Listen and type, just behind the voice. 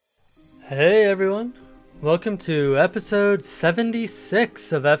Hey everyone, welcome to episode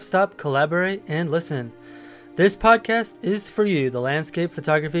 76 of F-Stop Collaborate and Listen. This podcast is for you, the landscape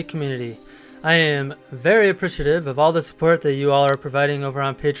photography community. I am very appreciative of all the support that you all are providing over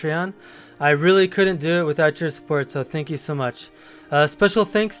on Patreon. I really couldn't do it without your support, so thank you so much. Special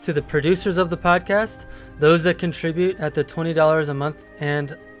thanks to the producers of the podcast, those that contribute at the $20 a month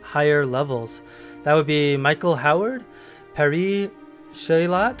and higher levels. That would be Michael Howard, Paris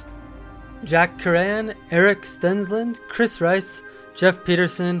Shaylat, Jack Curran, Eric Stensland, Chris Rice, Jeff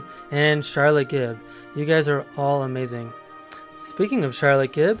Peterson, and Charlotte Gibb. You guys are all amazing. Speaking of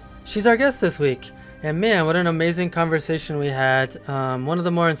Charlotte Gibb, she's our guest this week. And man, what an amazing conversation we had. One of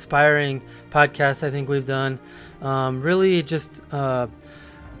the more inspiring podcasts I think we've done. Really just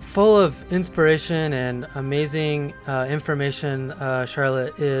full of inspiration and amazing information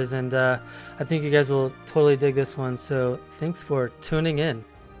Charlotte is. And I think you guys will totally dig this one. So thanks for tuning in.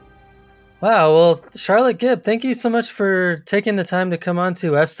 Wow, well, Charlotte Gibb, thank you so much for taking the time to come on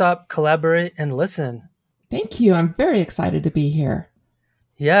to F-Stop, Collaborate, and Listen. Thank you. I'm very excited to be here.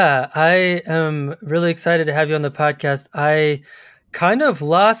 Yeah, I am really excited to have you on the podcast. I kind of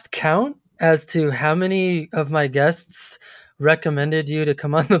lost count as to how many of my guests recommended you to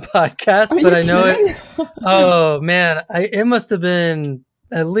come on the podcast, but I know it. Oh man, it must have been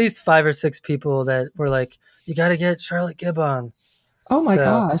at least 5 or 6 people that were like, "You got to get Charlotte Gibb on." Oh my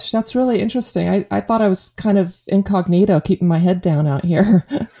gosh, that's really interesting. I thought I was kind of incognito, keeping my head down out here.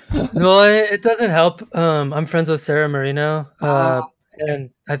 Well, it doesn't help. I'm friends with Sarah Marino, and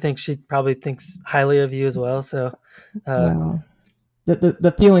I think she probably thinks highly of you as well. So, wow.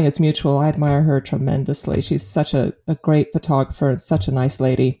 The feeling is mutual. I admire her tremendously. She's such a great photographer and such a nice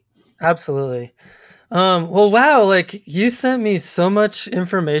lady. Absolutely. Well, wow, like you sent me so much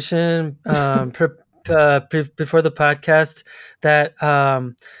information before the podcast that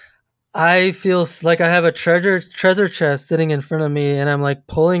I feel like I have a treasure chest sitting in front of me, and I'm like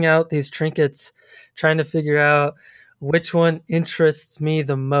pulling out these trinkets, trying to figure out which one interests me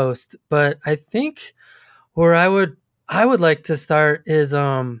the most. But I think where I would like to start is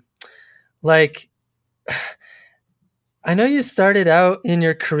like I know you started out in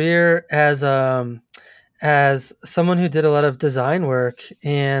your career as someone who did a lot of design work,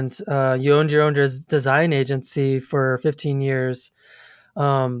 and you owned your own design agency for 15 years.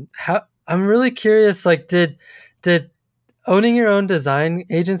 I'm really curious, like, did owning your own design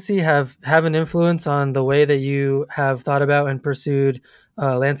agency have an influence on the way that you have thought about and pursued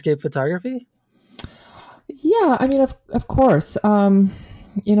landscape photography? Yeah, I mean, of course.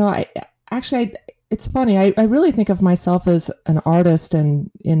 It's funny. I really think of myself as an artist and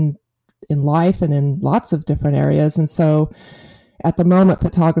in life and in lots of different areas. And so at the moment,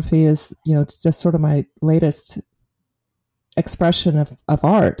 photography is, it's just sort of my latest expression of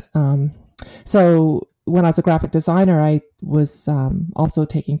art. So when I was a graphic designer, I was also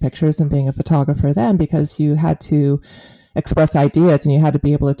taking pictures and being a photographer then, because you had to express ideas and you had to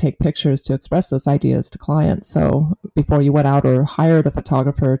be able to take pictures to express those ideas to clients. So before you went out or hired a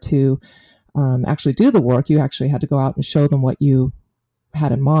photographer to actually do the work, you actually had to go out and show them what you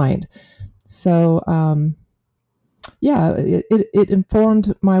had in mind. So, it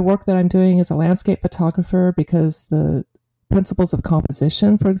informed my work that I'm doing as a landscape photographer, because the principles of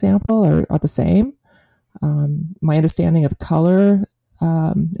composition, for example, are the same. My understanding of color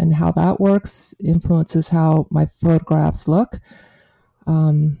and how that works influences how my photographs look.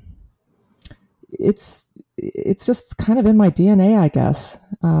 It's just kind of in my DNA, I guess.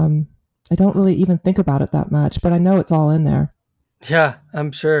 I don't really even think about it that much, but I know it's all in there. Yeah,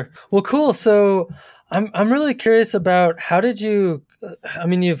 I'm sure. Well, cool. So I'm really curious about how did you, I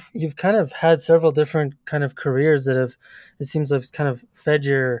mean, you've kind of had several different kind of careers that have, it seems like, kind of fed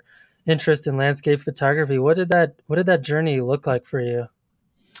your interest in landscape photography. What did that journey look like for you?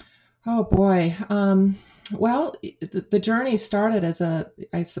 Oh boy. Well, the journey started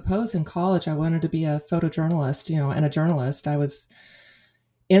I suppose in college, I wanted to be a photojournalist, and a journalist. I was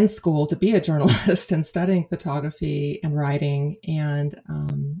in school to be a journalist and studying photography and writing. And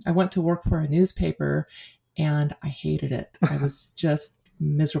I went to work for a newspaper and I hated it. I was just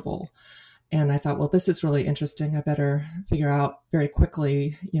miserable. And I thought, well, this is really interesting. I better figure out very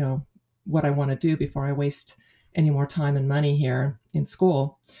quickly, what I want to do before I waste any more time and money here in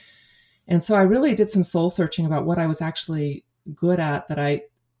school. And so I really did some soul searching about what I was actually good at that I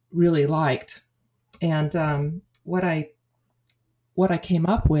really liked. And what I came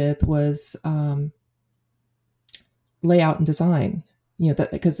up with was layout and design,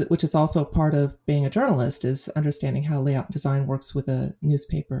 which is also part of being a journalist, is understanding how layout and design works with a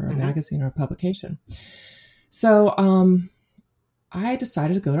newspaper or a magazine or a publication. So I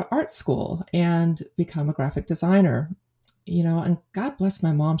decided to go to art school and become a graphic designer. And God bless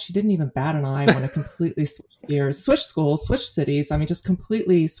my mom. She didn't even bat an eye when I completely switched gears, switched schools, switched cities. I mean, just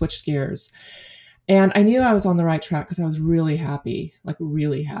completely switched gears. And I knew I was on the right track because I was really happy, like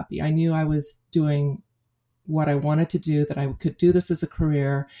really happy. I knew I was doing what I wanted to do, that I could do this as a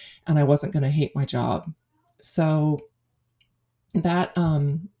career, and I wasn't going to hate my job. So that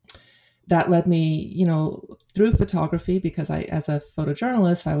that led me, through photography, because as a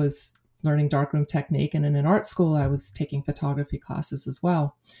photojournalist, I was learning darkroom technique, and in an art school, I was taking photography classes as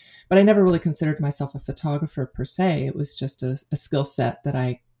well. But I never really considered myself a photographer per se. It was just a skill set that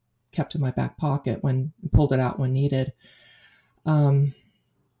I kept in my back pocket pulled it out when needed.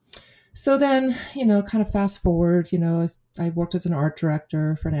 So then, kind of fast forward, I worked as an art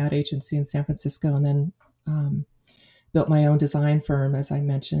director for an ad agency in San Francisco, and then built my own design firm, as I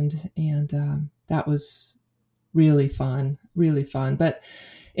mentioned. And that was really fun, really fun. But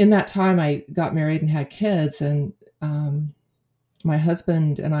in that time, I got married and had kids, and my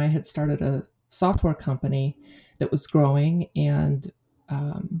husband and I had started a software company that was growing. And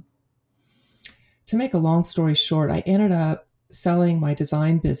to make a long story short, I ended up selling my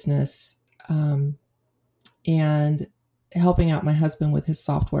design business and helping out my husband with his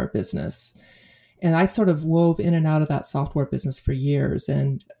software business. And I sort of wove in and out of that software business for years.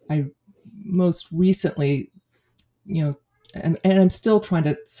 And I most recently, and I'm still trying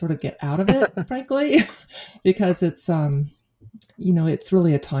to sort of get out of it, frankly, because it's, it's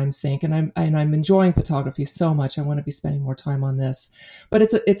really a time sink, and I'm enjoying photography so much. I want to be spending more time on this, but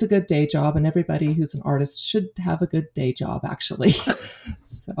it's a good day job, and everybody who's an artist should have a good day job, actually.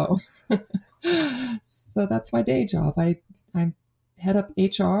 So that's my day job. I head up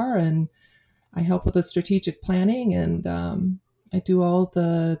HR, and I help with the strategic planning, and I do all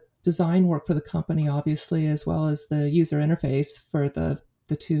the design work for the company, obviously, as well as the user interface for the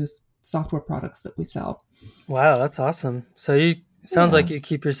two software products that we sell. Wow, that's awesome. So sounds like you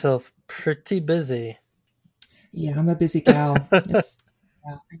keep yourself pretty busy. Yeah, I'm a busy gal. But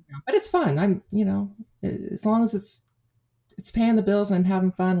it's fun. I'm, as long as it's paying the bills and I'm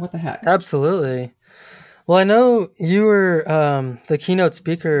having fun, what the heck? Absolutely. Well, I know you were the keynote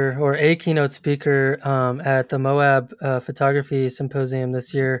speaker, or a keynote speaker at the Moab Photography Symposium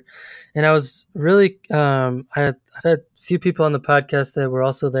this year, and I was really I've had a few people on the podcast that were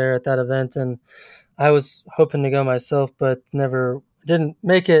also there at that event, and I was hoping to go myself, but never didn't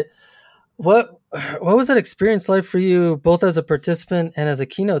make it. What was that experience like for you, both as a participant and as a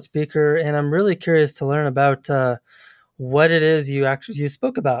keynote speaker? And I'm really curious to learn about what it is you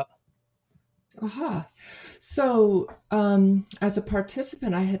spoke about. Aha. So, as a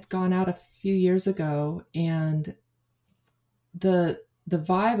participant, I had gone out a few years ago, and the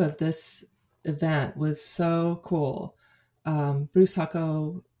vibe of this event was so cool. Bruce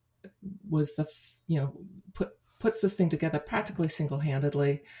Hucko was puts this thing together practically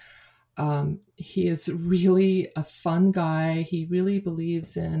single-handedly. He is really a fun guy. He really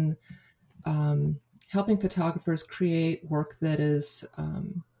believes in helping photographers create work that is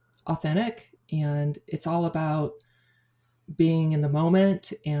authentic. And it's all about being in the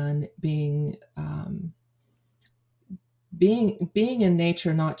moment and being in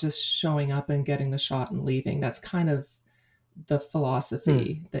nature, not just showing up and getting the shot and leaving. That's kind of the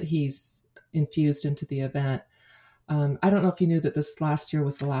philosophy that he's infused into the event. I don't know if you knew that this last year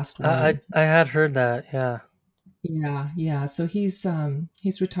was the last one. I had heard that. Yeah. Yeah. So he's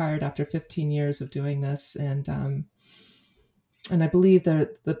retired after 15 years of doing this, and I believe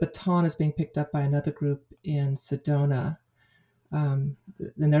that the baton is being picked up by another group in Sedona. And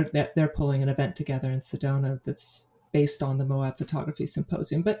they're pulling an event together in Sedona that's based on the Moab Photography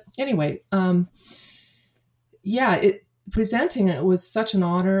Symposium. But anyway, presenting it was such an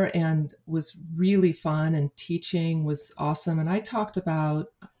honor and was really fun, and teaching was awesome. And I talked about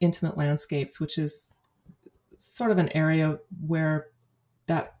intimate landscapes, which is sort of an area where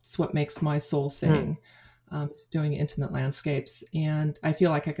that's what makes my soul sing. It's doing intimate landscapes, and I feel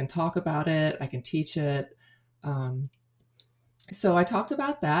like I can talk about it, I can teach it. So I talked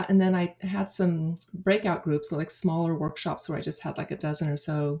about that, and then I had some breakout groups, like smaller workshops where I just had like a dozen or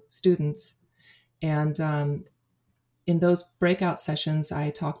so students. And in those breakout sessions, I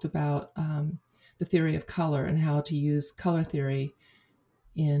talked about the theory of color and how to use color theory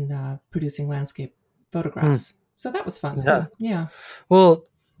in producing landscape photographs. So that was fun. Yeah. Too. Yeah. Well,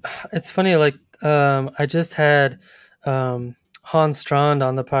 it's funny, like I just had Hans Strand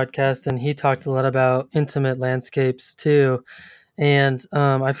on the podcast, and he talked a lot about intimate landscapes too. And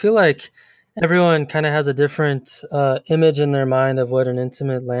I feel like everyone kind of has a different image in their mind of what an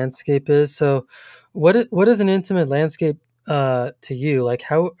intimate landscape is. So what is an intimate landscape to you? Like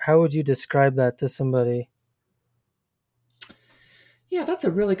how would you describe that to somebody? Yeah, that's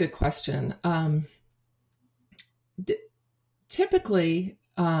a really good question. Typically,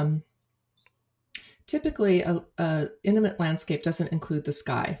 typically a intimate landscape doesn't include the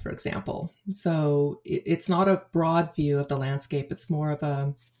sky, for example. So it's not a broad view of the landscape. It's more of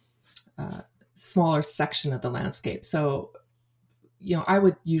a smaller section of the landscape. So, I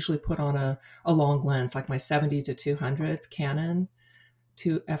would usually put on a long lens, like my 70 to 200 Canon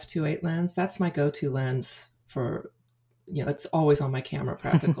f2.8 lens. That's my go-to lens for, it's always on my camera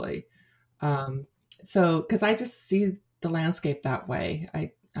practically. So, because I just see the landscape that way.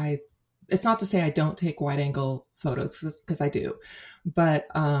 It's not to say I don't take wide angle photos, because I do, but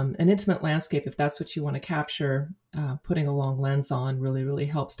an intimate landscape, if that's what you want to capture, putting a long lens on really, really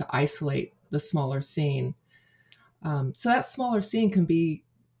helps to isolate the smaller scene. So that smaller scene can be,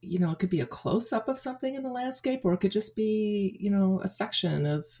 it could be a close up of something in the landscape, or it could just be, a section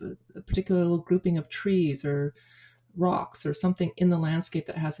of a particular little grouping of trees or rocks or something in the landscape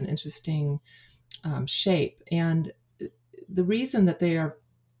that has an interesting shape. And the reason that they are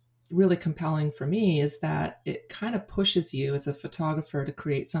really compelling for me is that it kind of pushes you as a photographer to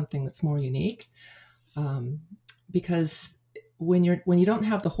create something that's more unique. Because when you don't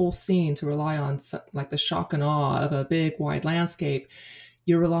have the whole scene to rely on, like the shock and awe of a big wide landscape,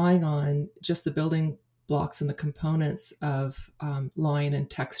 you're relying on just the building blocks and the components of line and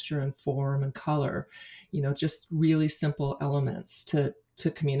texture and form and color, just really simple elements to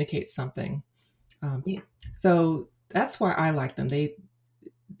communicate something. So that's why I like them. They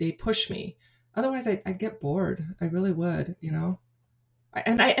push me. Otherwise, I'd get bored. I really would,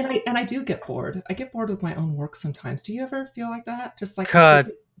 And I do get bored. I get bored with my own work sometimes. Do you ever feel like that? Just like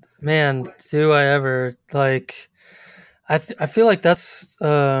God, man, do I ever. Like I feel like that's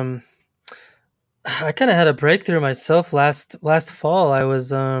I kind of had a breakthrough myself last fall. I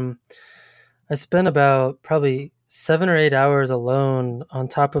spent about probably 7 or 8 hours alone on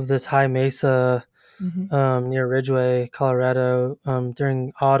top of this high mesa near Ridgeway, Colorado,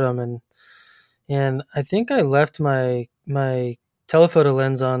 during autumn, and I think I left my telephoto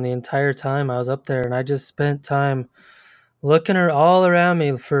lens on the entire time I was up there, and I just spent time looking all around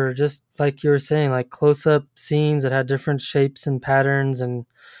me for, just like you were saying, like close up scenes that had different shapes and patterns and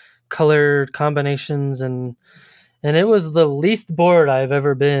color combinations, and it was the least bored I've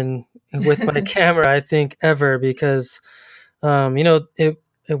ever been with my camera, I think, ever, because it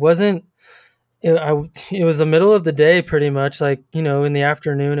wasn't it was the middle of the day, pretty much, like, in the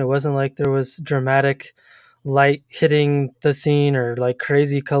afternoon. It wasn't like there was dramatic light hitting the scene or like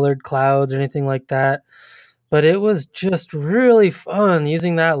crazy colored clouds or anything like that. But it was just really fun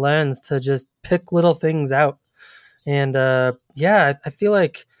using that lens to just pick little things out. And yeah, I feel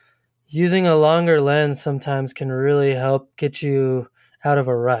like using a longer lens sometimes can really help get you out of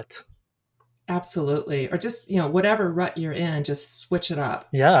a rut. Absolutely. Or just, whatever rut you're in, just switch it up.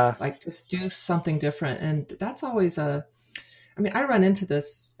 Yeah. Like just do something different. And that's always I run into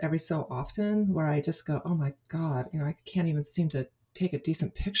this every so often where I just go, oh my God, I can't even seem to take a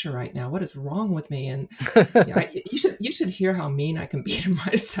decent picture right now. What is wrong with me? And you should hear how mean I can be to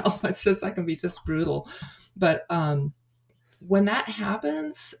myself. It's just, I can be just brutal. But when that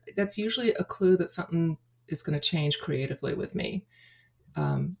happens, that's usually a clue that something is going to change creatively with me.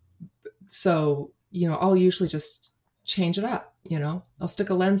 So, I'll usually just change it up. I'll stick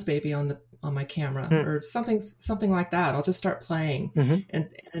a lens baby on my camera or something like that. I'll just start playing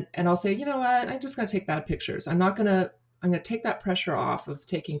and I'll say, you know what, I'm just going to take bad pictures. I'm going to take that pressure off of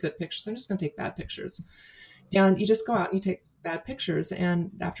taking good pictures. I'm just going to take bad pictures. And you just go out and you take bad pictures.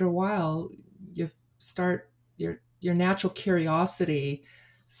 And after a while, you start, your natural curiosity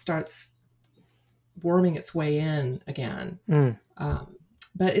starts worming its way in again.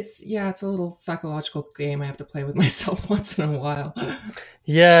 But it's a little psychological game I have to play with myself once in a while.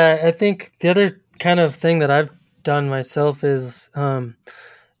 Yeah, I think the other kind of thing that I've done myself is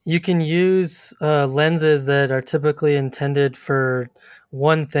you can use lenses that are typically intended for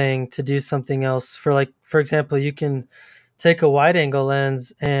one thing to do something else. For example, you can take a wide angle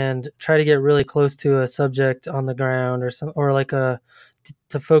lens and try to get really close to a subject on the ground, or like to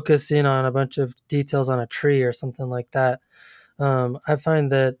focus in on a bunch of details on a tree or something like that. I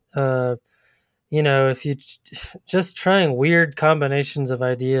find that, if you just trying weird combinations of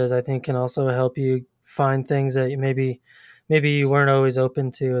ideas, I think can also help you find things that maybe you weren't always open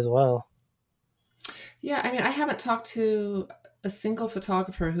to as well. Yeah. I haven't talked to a single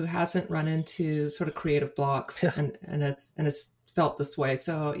photographer who hasn't run into sort of creative blocks and has felt this way.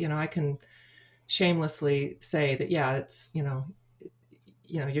 So, I can shamelessly say that, yeah, it's,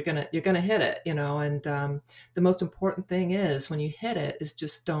 you're gonna hit it, and the most important thing is when you hit it is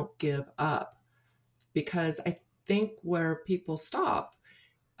just don't give up, because I think where people stop,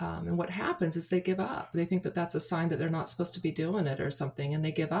 and what happens is they give up. They think that that's a sign that they're not supposed to be doing it or something, and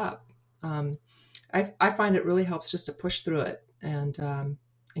they give up. um, I find it really helps just to push through it, and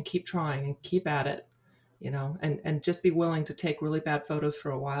keep trying and keep at it, and just be willing to take really bad photos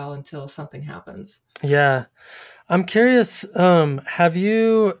for a while until something happens. Yeah. I'm curious, have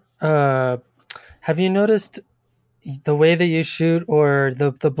you noticed the way that you shoot or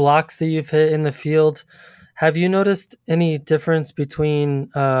the blocks that you've hit in the field? Have you noticed any difference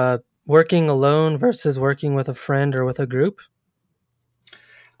between working alone versus working with a friend or with a group?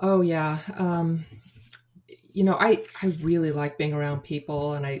 Oh yeah. I really like being around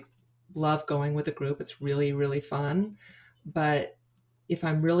people, and I love going with a group. It's really, really fun. But if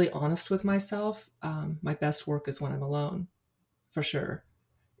I'm really honest with myself, my best work is when I'm alone, for sure.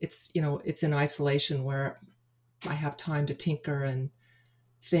 It's in isolation where I have time to tinker and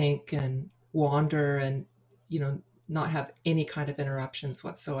think and wander, and, not have any kind of interruptions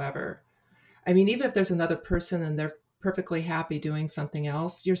whatsoever. I mean, even if there's another person and they're perfectly happy doing something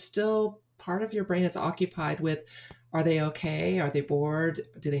else, you're still, part of your brain is occupied with, are they okay? Are they bored?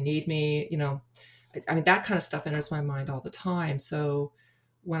 Do they need me? I mean, that kind of stuff enters my mind all the time. So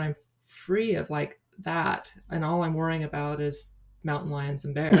when I'm free of like that, and all I'm worrying about is mountain lions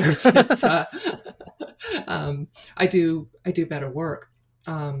and bears, I do better work.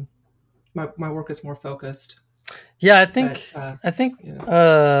 My work is more focused. Yeah, But I think you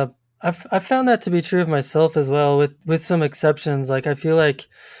know, I've found that to be true of myself as well, with some exceptions. Like I feel like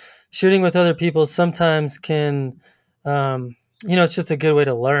shooting with other people sometimes can, it's just a good way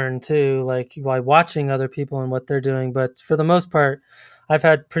to learn too, like by watching other people and what they're doing. But for the most part, I've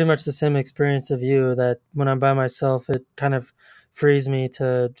had pretty much the same experience of you, that when I'm by myself, it kind of frees me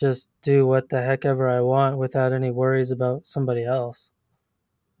to just do what the heck ever I want without any worries about somebody else.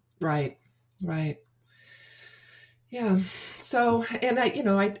 right, right. Yeah. So, and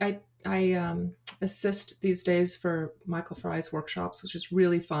I assist these days for Michael Fry's workshops, which is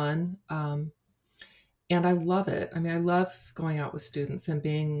really fun. And I love it. I mean, I love going out with students and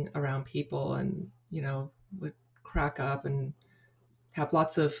being around people, and, would crack up and have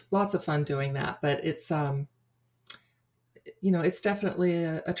lots of fun doing that. But it's definitely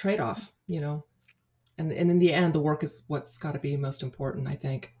a trade-off, and in the end, the work is what's got to be most important, I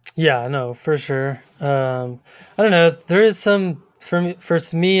think. Yeah, no, for sure. I don't know. There is some for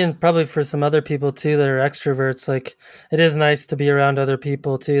me, and probably for some other people too that are extroverts. Like it is nice to be around other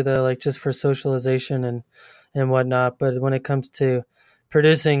people too, though, like just for socialization and whatnot. But when it comes to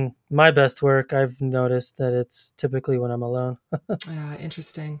producing my best work, I've noticed that it's typically when I'm alone.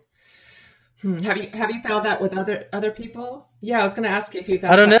 Interesting. Have you found that with other people? Yeah, I was going to ask you if you've I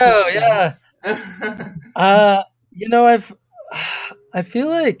asked don't that know. question. Yeah. Uh, I've I feel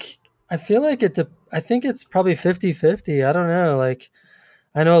like I think it's probably 50-50. I don't know. Like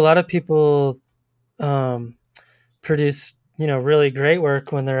I know a lot of people um, produce really great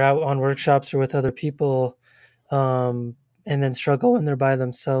work when they're out on workshops or with other people, and then struggle when they're by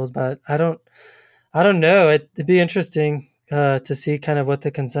themselves. But I don't know. It'd be interesting to see kind of what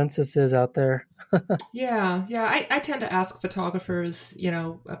the consensus is out there. Yeah, yeah. I tend to ask photographers,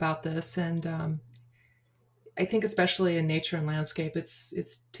 about this, and I think especially in nature and landscape, it's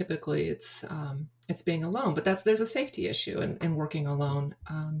typically it's being alone, but there's a safety issue in working alone.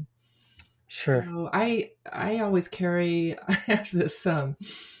 Sure. I always carry.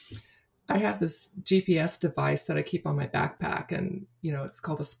 I have this GPS device that I keep on my backpack, and it's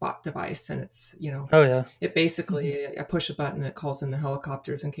called a spot device, and Oh yeah. it basically, I push a button, it calls in the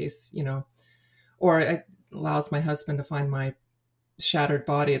helicopters in case, or it allows my husband to find my shattered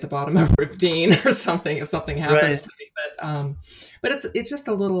body at the bottom of a ravine or something if something happens Right. to me. But it's just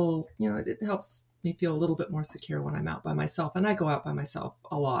a little, it helps me feel a little bit more secure when I'm out by myself, and I go out by myself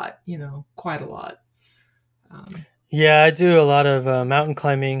a lot, quite a lot. Um, Yeah, I do a lot of mountain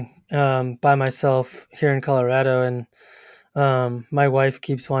climbing by myself here in Colorado, and my wife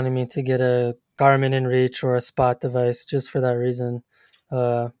keeps wanting me to get a Garmin InReach or a Spot device just for that reason.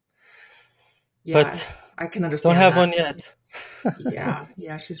 Uh, yeah, but I can don't understand have that. one yet. Yeah,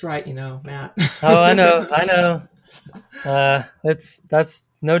 yeah, she's right, Matt. Oh, I know, I know. That's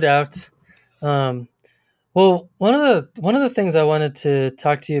no doubt. Um, well, one of the things I wanted to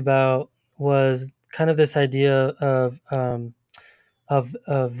talk to you about was kind of this idea of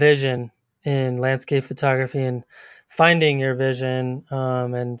vision in landscape photography and finding your vision,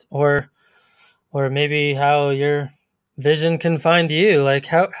 and or maybe how your vision can find you. Like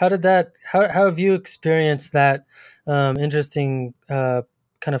how did that how have you experienced that interesting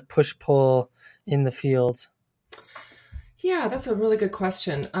kind of push pull in the field? Yeah, that's a really good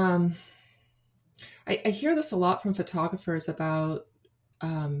question. I hear this a lot from photographers about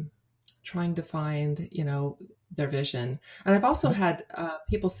um, trying to find, their vision. And I've also had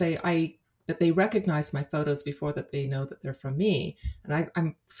people say that they recognize my photos before that they know that they're from me. And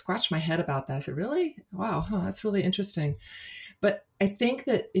I'm scratch my head about that. I said, really? Wow, that's really interesting. But I think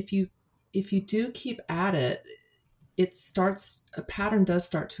that if you do keep at it, a pattern does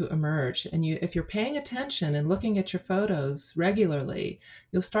start to emerge. And if you're paying attention and looking at your photos regularly,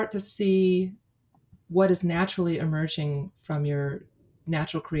 you'll start to see what is naturally emerging from your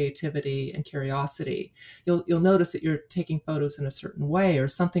natural creativity and curiosity. You'll notice that you're taking photos in a certain way, or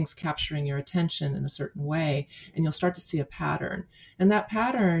something's capturing your attention in a certain way, and you'll start to see a pattern. And that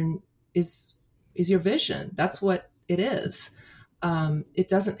pattern is your vision. That's what it is. It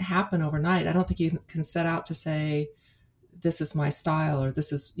doesn't happen overnight. I don't think you can set out to say, this is my style, or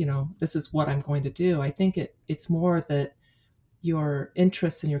this is what I'm going to do. I think it's more that your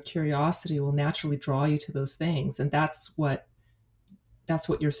interest and your curiosity will naturally draw you to those things, and that's what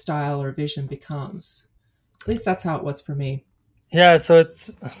your style or vision becomes. At least that's how it was for me. Yeah, so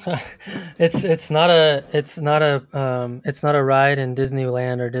it's not a ride in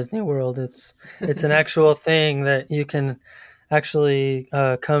Disneyland or Disney World. It's an actual thing that you can actually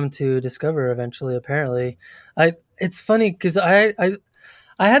come to discover eventually. Apparently, it's funny because I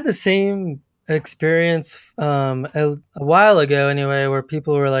had the same experience a while ago anyway, where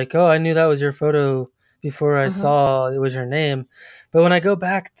people were like, "Oh, I knew that was your photo before I saw it was your name." But when I go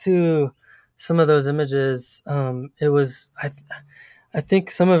back to some of those images, it was I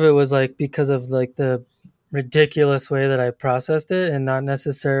think some of it was like because of like the ridiculous way that I processed it, and not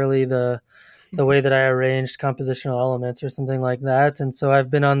necessarily the way that I arranged compositional elements or something like that. And so I've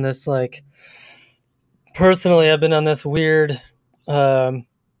been on this weird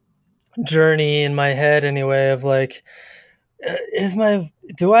journey in my head anyway of like,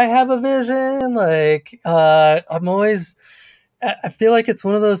 do I have a vision? Like, I feel like it's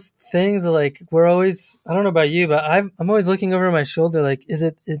one of those things that like, we're always, I don't know about you, but I'm always looking over my shoulder. Like,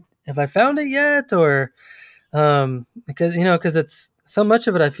 have I found it yet? Or, because it's so much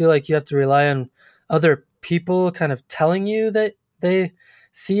of it, I feel like you have to rely on other people kind of telling you that they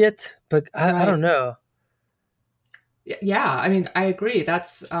see it, but I don't know. Yeah, I mean, I agree.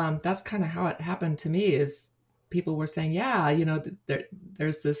 That's kind of how it happened to me. Is people were saying, yeah,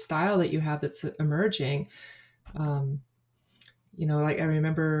 there's this style that you have that's emerging. Like I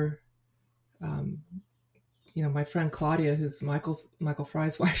remember, my friend Claudia, who's Michael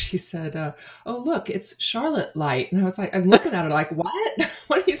Fry's wife, she said, "Oh, look, it's Charlotte light," and I was like, I'm looking at her like, "What?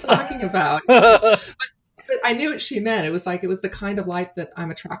 What are you talking about?" But I knew what she meant. It was the kind of light that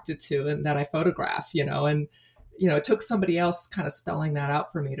I'm attracted to and that I photograph, and it took somebody else kind of spelling that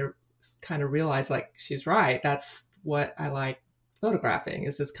out for me to kind of realize, like, she's right. That's what I like photographing,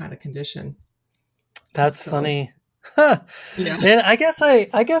 is this kind of condition. That's funny. Huh. Yeah. And I guess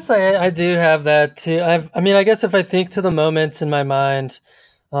I do have that too. I guess if I think to the moments in my mind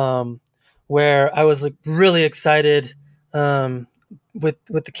where I was like really excited with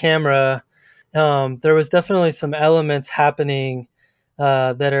the camera, there was definitely some elements happening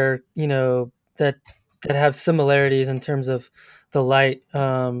that are, that have similarities in terms of the light.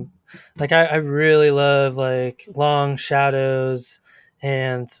 Like I really love like long shadows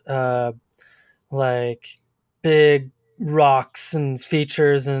and like big rocks and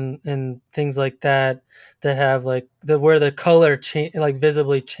features and things like that have like where the color like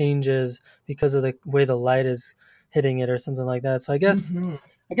visibly changes because of the way the light is hitting it or something like that. So I guess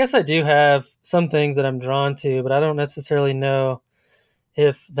I do have some things that I'm drawn to, but I don't necessarily know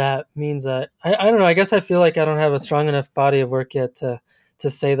if that means that I don't know. I guess I feel like I don't have a strong enough body of work yet to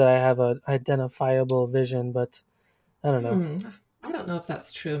say that I have an identifiable vision, but I don't know. I don't know if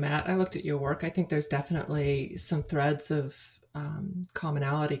that's true, Matt. I looked at your work. I think there's definitely some threads of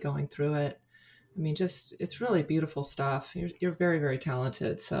commonality going through it. I mean, it's really beautiful stuff. You're very, very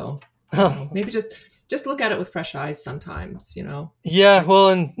talented. So maybe just look at it with fresh eyes sometimes, Yeah. Well,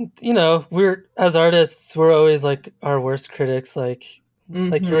 and we're, as artists, we're always like our worst critics. Like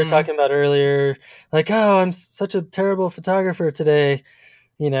you were talking about earlier, like, oh, I'm such a terrible photographer today.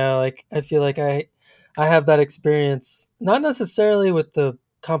 Like I feel like I have that experience, not necessarily with the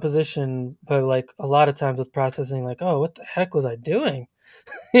composition, but like a lot of times with processing, like, oh, what the heck was I doing?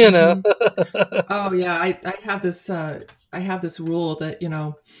 Oh yeah. I have this rule that,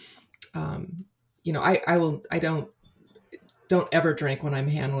 I don't ever drink when I'm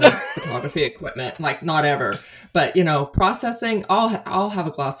handling photography equipment, like not ever, but processing, I'll have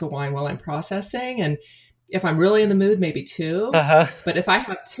a glass of wine while I'm processing. And if I'm really in the mood, maybe two. Uh-huh. But if I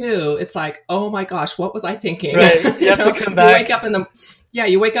have two, it's like, oh my gosh, what was I thinking? Right. You have to come back. You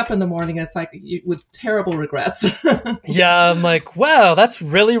wake up in the morning and it's like with terrible regrets. Yeah, I'm like, wow, that's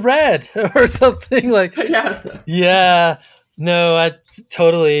really red or something like. Yes. Yeah. No, I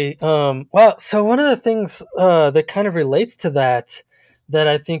totally. Well, so one of the things that kind of relates to that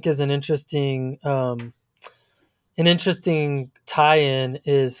I think is an interesting tie-in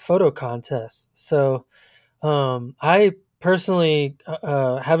is photo contests. So I personally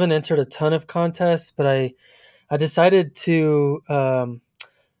haven't entered a ton of contests, but I decided to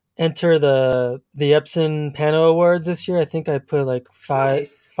enter the Epson Pano Awards this year. I think I put like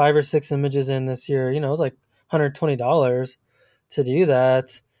five or six images in this year. It was like $120 to do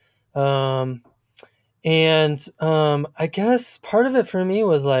that. I guess part of it for me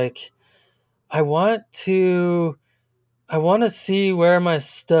was like, I want to see where my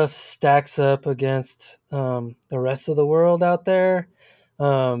stuff stacks up against the rest of the world out there.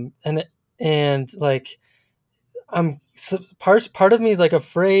 And like, part of me is like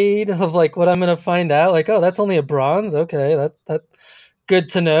afraid of like what I'm going to find out. Like, oh, that's only a bronze. Okay. That's good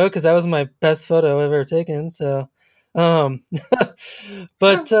to know, 'cause that was my best photo I've ever taken. So, but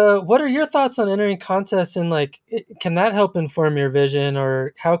what are your thoughts on entering contests, and like, can that help inform your vision,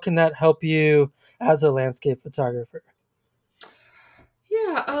 or how can that help you as a landscape photographer?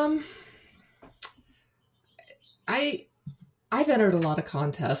 Yeah, I've entered a lot of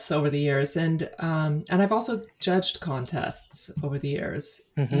contests over the years, and I've also judged contests over the years,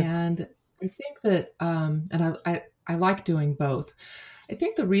 Mm-hmm. and I think that and I like doing both. I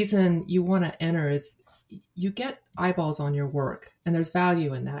think the reason you want to enter is you get eyeballs on your work, and there's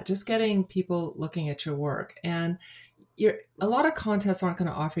value in that. Just getting people looking at your work, and a lot of contests aren't going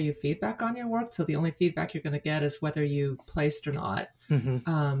to offer you feedback on your work, so the only feedback you're going to get is whether you placed or not.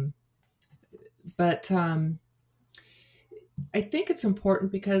 Mm-hmm. But I think it's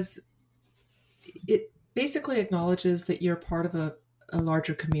important because it basically acknowledges that you're part of a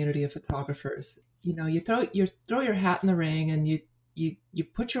larger community of photographers. You throw your hat in the ring, and you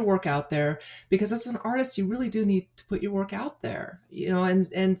put your work out there, because as an artist, you really do need to put your work out there.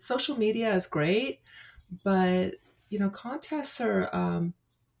 And social media is great, but contests are a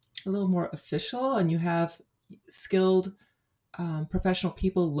little more official, and you have skilled professional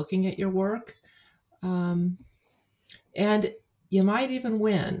people looking at your work. And you might even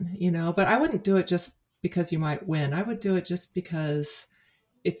win, but I wouldn't do it just because you might win. I would do it just because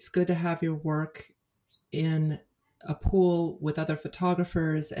it's good to have your work in a pool with other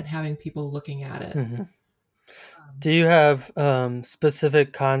photographers and having people looking at it. Mm-hmm. Do you have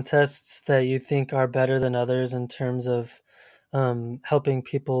specific contests that you think are better than others in terms of helping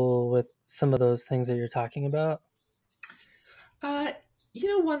people with some of those things that you're talking about?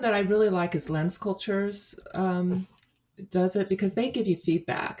 One that I really like is Lens Cultures. Does it because they give you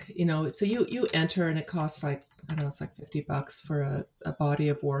feedback, so you enter, and it costs like, I don't know, it's like $50 for a body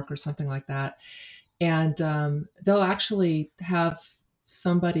of work or something like that. And they'll actually have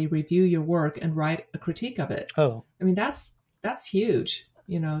somebody review your work and write a critique of it. Oh, I mean, that's huge,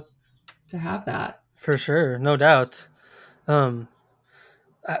 to have that. For sure. No doubt. I'm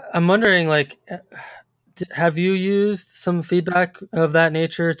wondering, like, have you used some feedback of that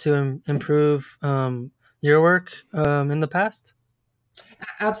nature to improve your work in the past?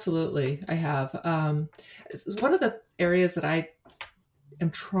 Absolutely, I have. It's one of the areas that I am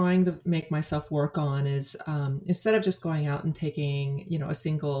trying to make myself work on is instead of just going out and taking, a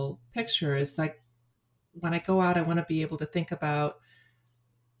single picture, is like, when I go out, I want to be able to think about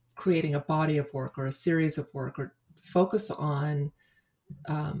creating a body of work or a series of work, or focus on,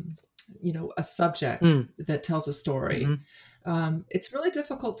 a subject that tells a story. Mm-hmm. It's really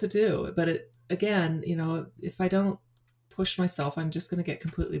difficult to do, but again, if I don't push myself, I'm just going to get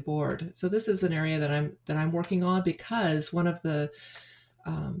completely bored. So this is an area that I'm working on, because one of the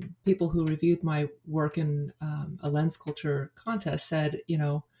people who reviewed my work in a Lens Culture contest said,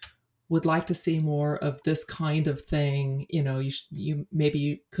 would like to see more of this kind of thing. You maybe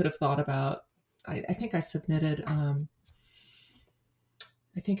you could have thought about. I think I submitted.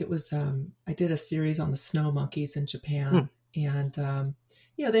 I think it was I did a series on the snow monkeys in Japan, and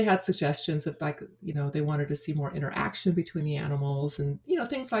they had suggestions of, like, they wanted to see more interaction between the animals, and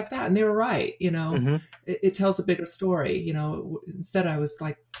things like that. And they were right. Mm-hmm. It tells a bigger story. Instead, I was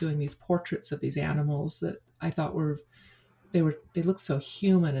like doing these portraits of these animals that I thought they looked so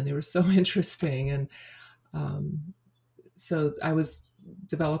human, and they were so interesting. And so I was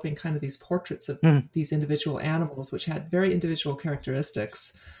developing kind of these portraits of these individual animals, which had very individual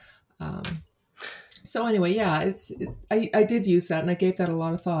characteristics. So anyway, yeah, I did use that, and I gave that a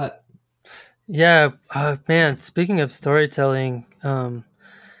lot of thought. Yeah, man, speaking of storytelling,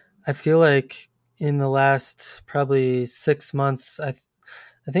 I feel like in the last probably 6 months, I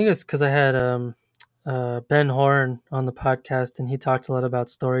think it's because I had Ben Horn on the podcast, and he talked a lot about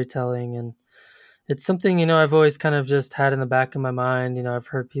storytelling, and it's something, I've always kind of just had in the back of my mind. I've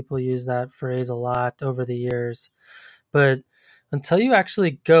heard people use that phrase a lot over the years, but until you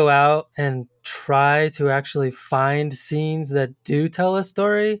actually go out and try to actually find scenes that do tell a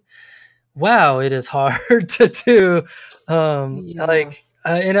story, wow, it is hard to do. Yeah,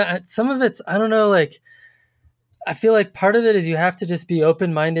 Some of it's, I don't know, like, I feel like part of it is you have to just be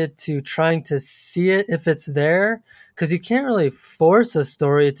open minded to trying to see it if it's there, because you can't really force a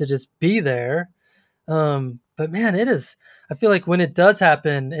story to just be there. But man, it is, I feel like when it does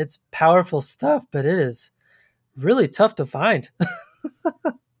happen, it's powerful stuff, but it is really tough to find.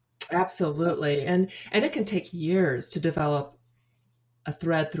 absolutely. And it can take years to develop a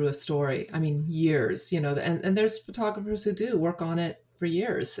thread through a story. I mean, years, and there's photographers who do work on it for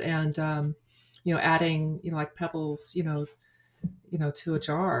years, and adding, like pebbles, to a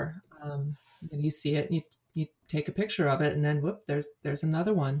jar. And you see it, and you take a picture of it, and then whoop, there's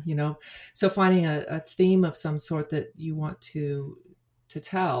another one. So finding a theme of some sort that you want to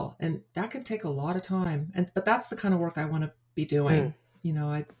tell, and that can take a lot of time. But that's the kind of work I want to be Hmm. doing.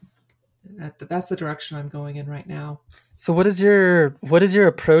 I that's the direction I'm going in right now. So what is your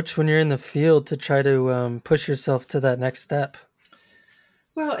approach when you're in the field to try to push yourself to that next step?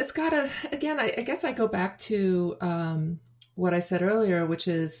 Well, it's got to, again, I guess I go back to what I said earlier, which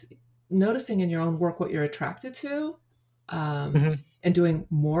is noticing in your own work what you're attracted to, um, Hmm. and doing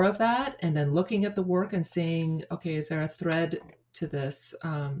more of that, and then looking at the work and seeing, okay, is there a thread to this?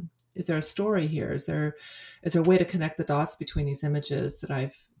 Is there a story here? Is there a way to connect the dots between these images that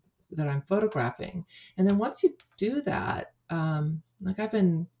I'm photographing? And then once you do that, like I've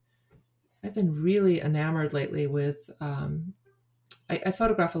been really enamored lately with I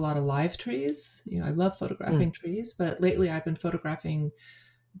photograph a lot of live trees. I love photographing trees, but lately I've been photographing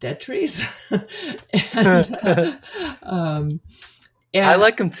dead trees. and um, I and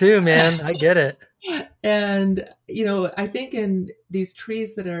like them too, man. I get it. and I think in these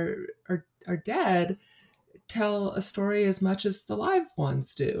trees that are dead tell a story as much as the live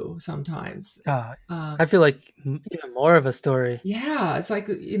ones do sometimes. Uh, I Um, feel like even more of a story. yeah, it's like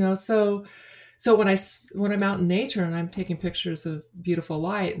so when I'm out in nature and I'm taking pictures of beautiful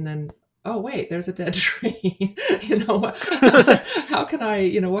light, and then, oh wait, there's a dead tree. How can I,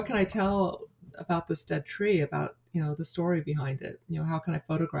 what can I tell about this dead tree, about the story behind it? How can I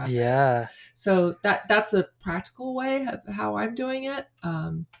photograph it? Yeah. So that's a practical way of how I'm doing it.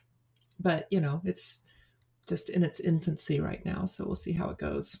 But it's just in its infancy right now, so we'll see how it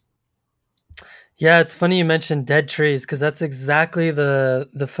goes. Yeah, it's funny you mentioned dead trees, because that's exactly the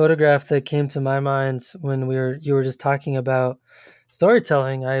photograph that came to my mind when you were just talking about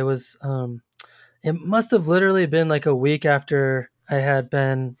storytelling. It must have literally been like a week after I had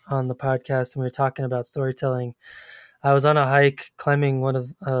been on the podcast and we were talking about storytelling. I was on a hike climbing one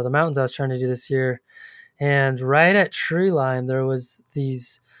of the mountains I was trying to do this year, and right at tree line there was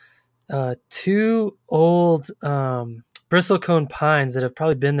these two old bristlecone pines that have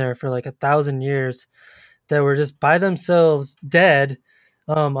probably been there for like 1,000 years, that were just by themselves dead,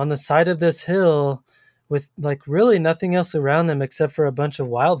 on the side of this hill, with like really nothing else around them except for a bunch of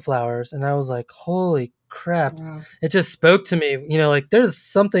wildflowers. And I was like, holy crap. Wow. It just spoke to me, like there's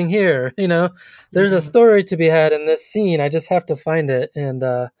something here, there's a Yeah. story to be had in this scene. I just have to find it.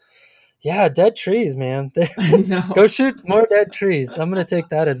 And yeah, dead trees, man. I know. Go shoot more dead trees. I'm going to take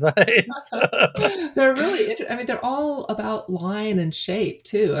that advice. They're really I mean, they're all about line and shape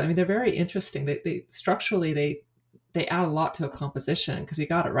too. I mean, they're very interesting. They structurally they add a lot to a composition because you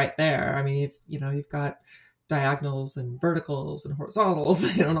got it right there. I mean, you've got diagonals and verticals and horizontals,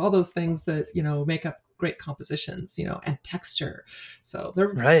 and all those things that make up great compositions, and texture. So they're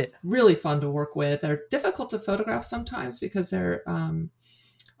Right. really fun to work with. They're difficult to photograph sometimes because they're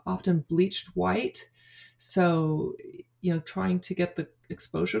often bleached white. So, trying to get the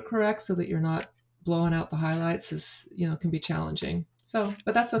exposure correct so that you're not blowing out the highlights is, can be challenging. So,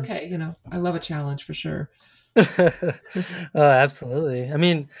 but that's okay. I love a challenge for sure. Oh, absolutely. I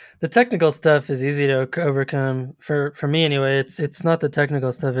mean, the technical stuff is easy to overcome for me anyway. It's not the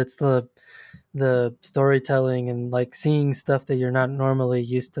technical stuff, it's the storytelling and like seeing stuff that you're not normally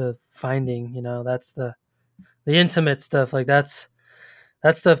used to finding, that's the intimate stuff. Like that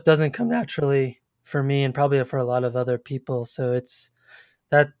stuff doesn't come naturally for me, and probably for a lot of other people. So it's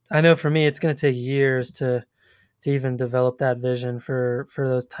that, I know for me it's going to take years to even develop that vision for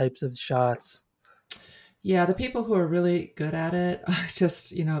those types of shots. Yeah, the people who are really good at it,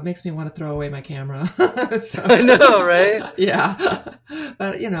 just, it makes me want to throw away my camera. So, I know, right? yeah.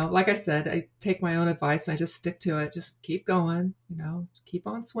 But, like I said, I take my own advice and I just stick to it. Just keep going, keep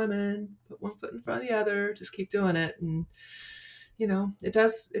on swimming, put one foot in front of the other, just keep doing it. And, it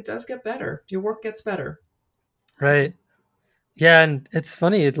does get better. Your work gets better. So, Right. Yeah, and it's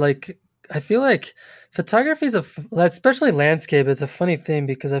funny. Like I feel like photography is especially landscape. It's a funny thing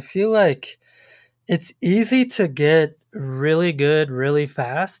because I feel like it's easy to get really good really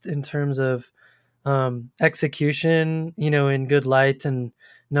fast in terms of execution. In good light and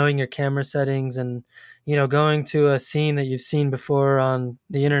knowing your camera settings, and going to a scene that you've seen before on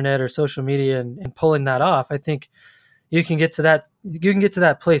the internet or social media, and pulling that off. I think you can get to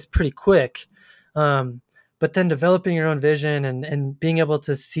that place pretty quick. Um, but then developing your own vision and being able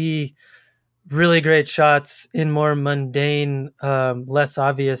to see really great shots in more mundane, less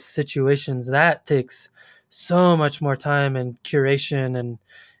obvious situations, that takes so much more time and curation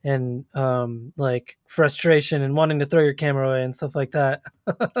and like frustration and wanting to throw your camera away and stuff like that.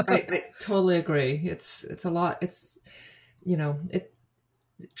 I totally agree. It's a lot. It's, it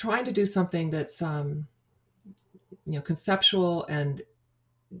trying to do something that's, conceptual and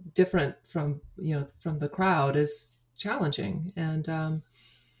different from the crowd is challenging. And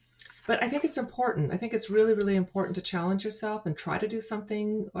but I think it's important. I think it's really, really important to challenge yourself and try to do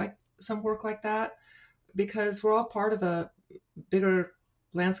something like some work like that, because we're all part of a bigger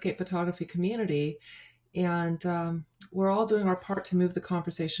landscape photography community, and we're all doing our part to move the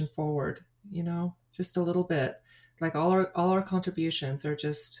conversation forward, just a little bit. Like all our contributions are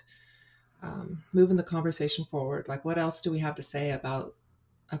just moving the conversation forward. Like, what else do we have to say about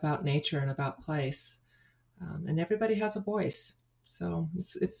nature and about place? And everybody has a voice, so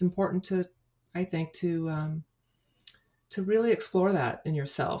it's important to, I think, to really explore that in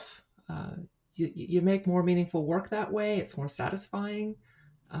yourself. You make more meaningful work that way. It's more satisfying.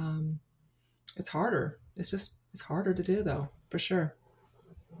 It's harder. It's harder to do, though, for sure.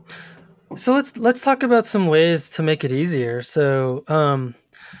 So let's talk about some ways to make it easier. So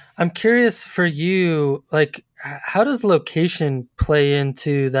I'm curious for you, like how does location play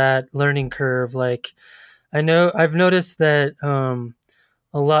into that learning curve? Like I know I've noticed that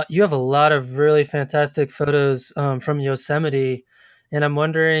you have a lot of really fantastic photos from Yosemite, and I'm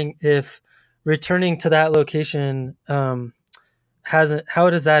wondering if returning to that location hasn't how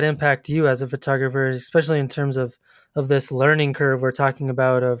does that impact you as a photographer, especially in terms of this learning curve we're talking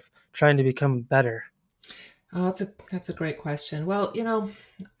about of trying to become better. Oh, that's a great question. Well,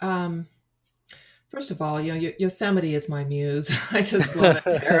 um, first of all, Yosemite is my muse. I just love it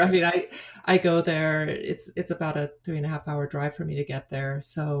there. I mean, I go there. It's about a 3.5 hour drive for me to get there,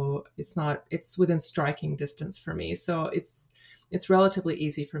 so it's within striking distance for me. So it's relatively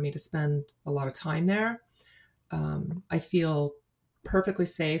easy for me to spend a lot of time there. I feel perfectly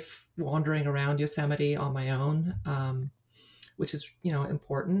safe wandering around Yosemite on my own, which is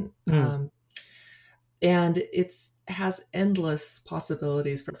important. Mm, And it's has endless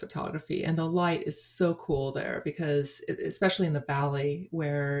possibilities for photography, and the light is so cool there because especially in the valley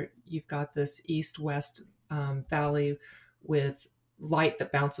where you've got this east-west valley with light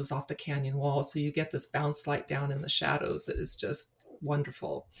that bounces off the canyon wall, so you get this bounce light down in the shadows that is just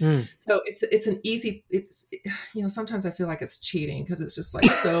wonderful. mm. So it's an easy, sometimes I feel like it's cheating because it's just like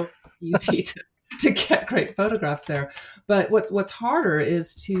so easy to get great photographs there. But what's harder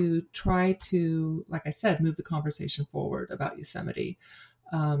is to try to, like I said, move the conversation forward about Yosemite,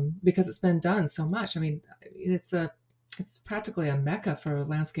 because it's been done so much. I mean, it's practically a mecca for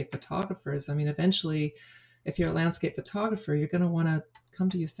landscape photographers. I mean, eventually, if you're a landscape photographer, you're going to want to come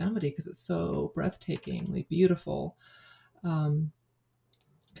to Yosemite because it's so breathtakingly beautiful.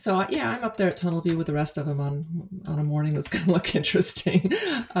 So yeah, I'm up there at Tunnel View with the rest of them on a morning that's going to look interesting.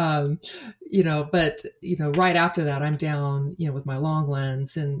 But right after that, I'm down, with my long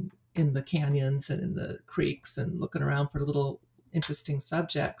lens and in the canyons and in the creeks and looking around for little interesting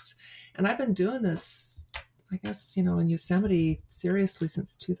subjects. And I've been doing this, I guess, in Yosemite seriously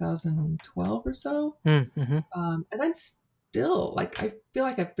since 2012 or so. Mm-hmm. And I'm still I feel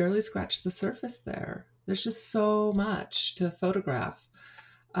like I've barely scratched the surface there. There's just so much to photograph.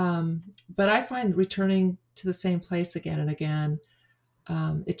 But I find returning to the same place again and again,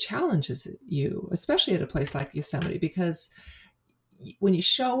 it challenges you, especially at a place like Yosemite, because when you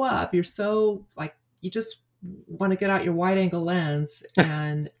show up, you're so you just want to get out your wide angle lens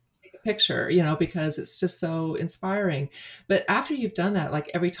and take a picture, because it's just so inspiring. But after you've done that, like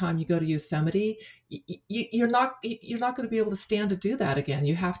every time you go to Yosemite, you're not going to be able to stand to do that again.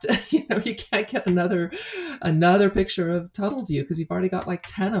 You have to, you can't get another picture of tunnel view because you've already got like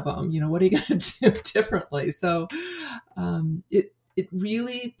 10 of them. What are you going to do differently? So it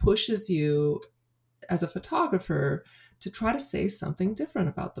really pushes you as a photographer to try to say something different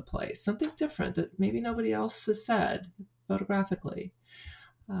about the place, something different that maybe nobody else has said photographically.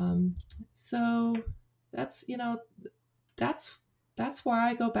 So that's why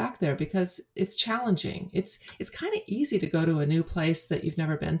I go back there, because it's challenging. It's kind of easy to go to a new place that you've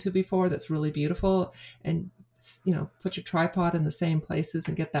never been to before that's really beautiful and put your tripod in the same places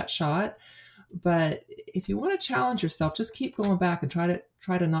and get that shot. But if you want to challenge yourself, just keep going back and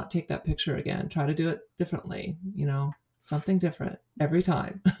try to not take that picture again. Try to do it differently, something different every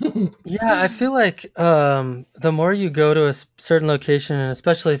time. Yeah, I feel like the more you go to a certain location, and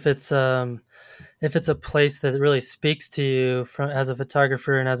especially if it's a place that really speaks to you as a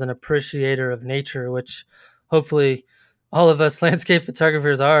photographer and as an appreciator of nature, which hopefully all of us landscape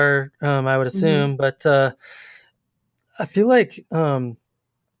photographers are, I would assume. But I feel like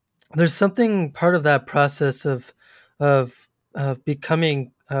there's something part of that process of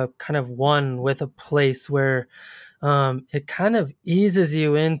becoming kind of one with a place where it kind of eases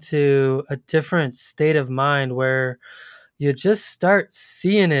you into a different state of mind where you just start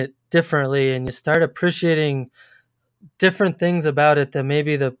seeing it differently and you start appreciating different things about it that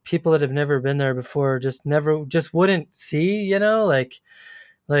maybe the people that have never been there before just wouldn't see, like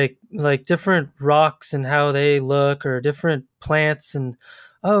different rocks and how they look, or different plants. And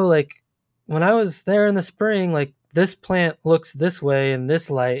like when I was there in the spring, like this plant looks this way in this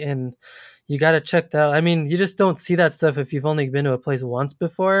light, and you got to check that out. I mean, you just don't see that stuff if you've only been to a place once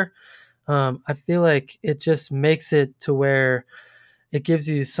before. I feel like it just makes it to where it gives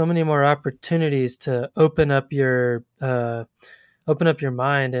you so many more opportunities to open up your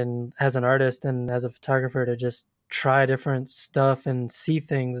mind, and as an artist and as a photographer, to just try different stuff and see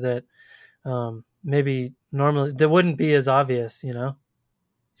things that maybe normally that wouldn't be as obvious,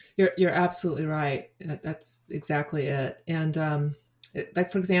 You're absolutely right. That's exactly it. And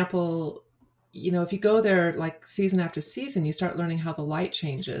like, for example, if you go there like season after season, you start learning how the light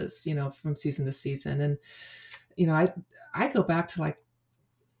changes, from season to season. And, I go back to like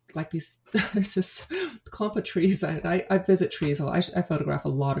these, there's this clump of trees. I visit trees. I photograph a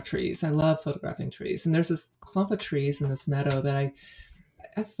lot of trees. I love photographing trees. And there's this clump of trees in this meadow that I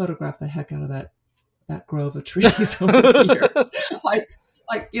photographed the heck out of that grove of trees over the years.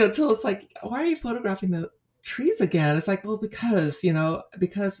 Till it's like, why are you photographing the trees again? It's like, well, because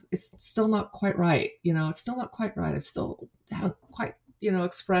it's still not quite right. It's still not quite right. I still haven't quite,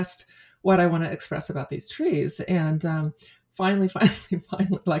 expressed what I want to express about these trees. And finally,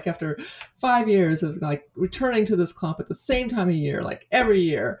 like after 5 years of like returning to this clump at the same time of year, like every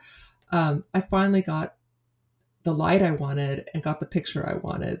year, I finally got the light I wanted and got the picture I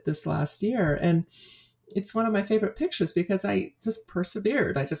wanted this last year. And it's one of my favorite pictures because I just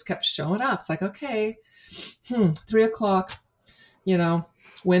persevered. I just kept showing up. It's like, okay, 3:00,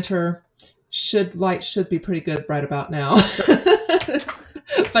 winter, light should be pretty good right about now.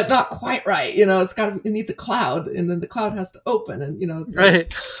 But not quite right. It needs a cloud, and then the cloud has to open, and it's right.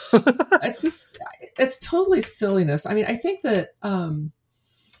 It's totally silliness. I mean, I think that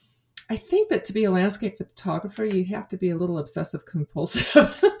to be a landscape photographer, you have to be a little obsessive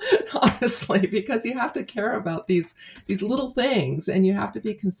compulsive, honestly, because you have to care about these little things, and you have to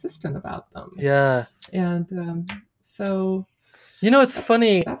be consistent about them. Yeah. And so, it's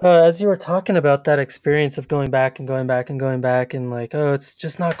funny, as you were talking about that experience of going back and going back and going back, and like, it's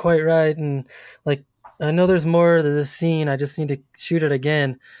just not quite right, and like, I know there's more to this scene, I just need to shoot it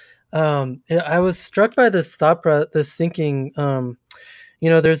again. I was struck by this this thinking.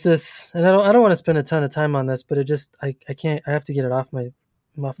 There's this, and I don't want to spend a ton of time on this, but it just I can't. I have to get it off my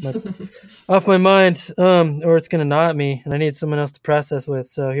off my mind, or it's gonna gnaw at me, and I need someone else to process with.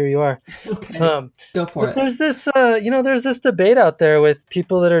 So here you are. Okay, go for it. There's this, there's this debate out there with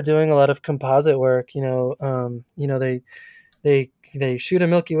people that are doing a lot of composite work. They shoot a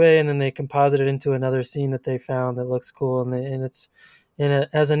Milky Way and then they composite it into another scene that they found that looks cool, and it's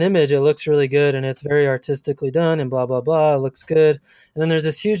as an image, it looks really good, and it's very artistically done, and blah blah blah. It looks good, and then there's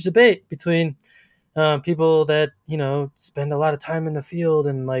this huge debate between people that spend a lot of time in the field,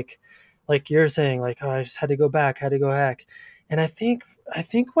 and like you're saying, like, I just had to go back. And I think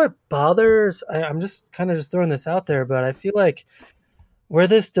what bothers, I'm just kind of just throwing this out there, but I feel like where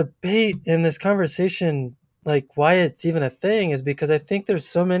this debate and this conversation, like why it's even a thing, is because I think there's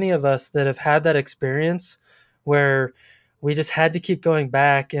so many of us that have had that experience where we just had to keep going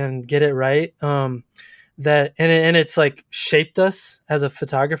back and get it right, that, and it's like shaped us as a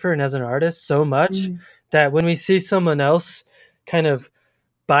photographer and as an artist so much that when we see someone else kind of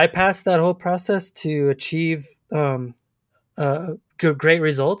bypass that whole process to achieve great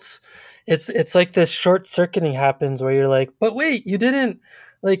results, it's like this short circuiting happens where you're like, but wait, you didn't,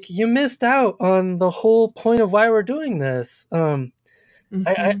 like, you missed out on the whole point of why we're doing this.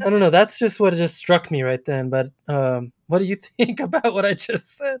 I don't know. That's just what just struck me right then. But what do you think about what I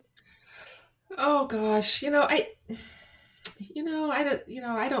just said? Oh gosh, I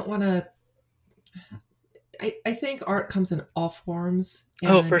don't want to. I think art comes in all forms.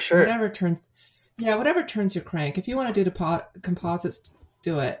 And oh, for sure. Whatever turns your crank. If you want to do composites,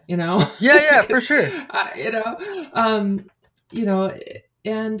 do it. Yeah, for sure.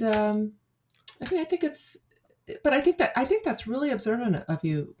 And I mean, I think it's. But I think that's really observant of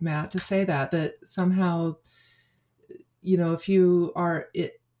you, Matt, to say that somehow, if you're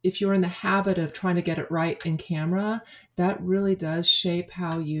in the habit of trying to get it right in camera, that really does shape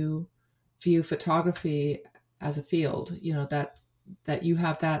how you view photography as a field. That you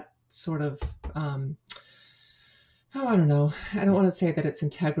have that sort of, I don't know. I don't want to say that it's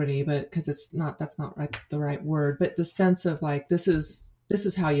integrity, but because that's not the right word, but the sense of like, this is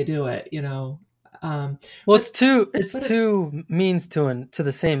how you do it, well, it's two means to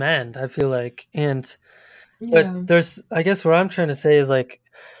the same end, I feel like. And but there's, I guess what I'm trying to say is like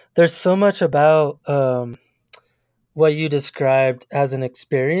there's so much about what you described as an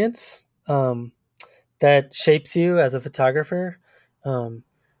experience that shapes you as a photographer,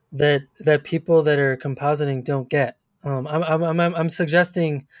 that people that are compositing don't get. I'm not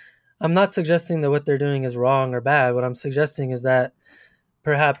suggesting that what they're doing is wrong or bad. What I'm suggesting is that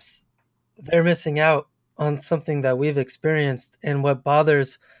perhaps they're missing out on something that we've experienced. And what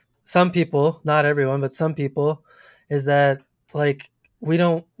bothers some people, not everyone, but some people, is that like we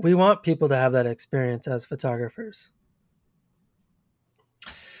want people to have that experience as photographers.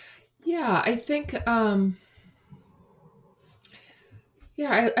 Yeah, I think I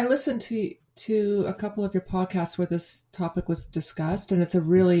listened to a couple of your podcasts where this topic was discussed, and it's a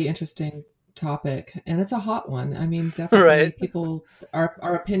really interesting topic, and it's a hot one. I mean, definitely right. People are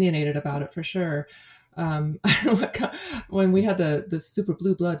opinionated about it for sure. When we had the super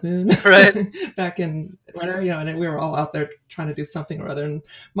blue blood moon right. back in winter, and we were all out there trying to do something or other, and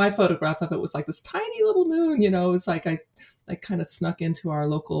my photograph of it was like this tiny little moon. It's like I kind of snuck into our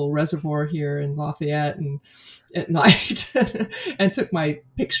local reservoir here in Lafayette and at night and took my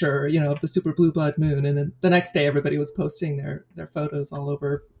picture, of the super blue blood moon. And then the next day, everybody was posting their photos all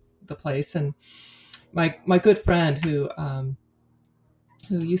over the place. And my good friend who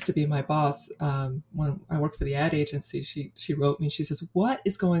used to be my boss when I worked for the ad agency, she wrote me. She says, "What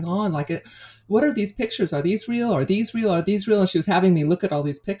is going on? Like, what are these pictures? Are these real? Are these real? Are these real?" And she was having me look at all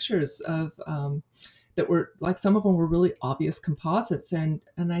these pictures of that were like, some of them were really obvious composites, and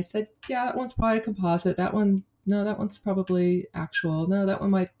I said, "Yeah, that one's probably a composite. That one, no, that one's probably actual. No, that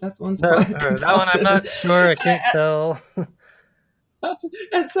one's probably a composite. That one I'm not sure. I can't tell."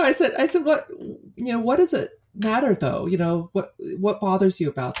 And so I said, what does it matter though? What bothers you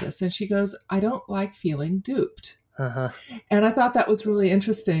about this? And she goes, "I don't like feeling duped." Uh-huh. And I thought that was really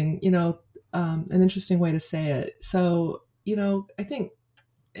interesting, an interesting way to say it. So, I think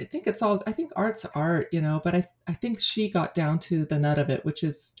art's art, but I think she got down to the nut of it, which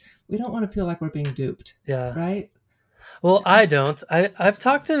is we don't want to feel like we're being duped. Yeah. Right. Well, I don't. I've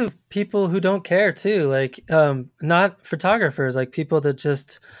talked to people who don't care too, like not photographers, like people that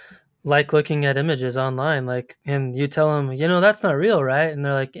just like looking at images online, like, and you tell them, that's not real, right? And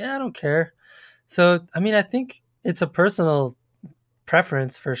they're like, "Yeah, I don't care." So, I mean, I think it's a personal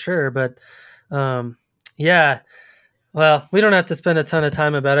preference for sure, but yeah. Well, we don't have to spend a ton of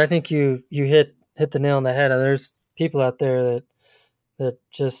time about it. I think you hit the nail on the head. There's people out there that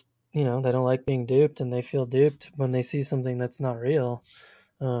just, they don't like being duped, and they feel duped when they see something that's not real.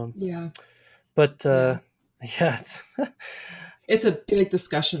 Yeah. But yeah, it's a big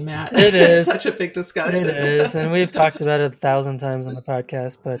discussion, Matt. It is. It's such a big discussion. It is, and we've talked about it 1,000 times on the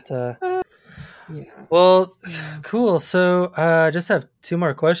podcast. But yeah. Well, cool. So I just have 2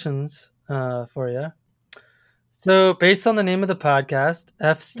 more questions for you. So, based on the name of the podcast,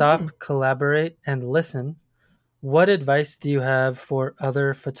 F-Stop, Collaborate, and Listen, what advice do you have for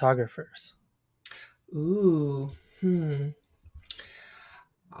other photographers? Ooh,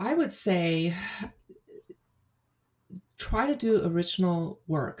 I would say try to do original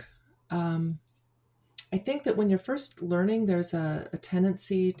work. I think that when you're first learning, there's a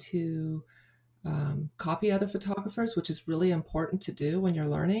tendency to copy other photographers, which is really important to do when you're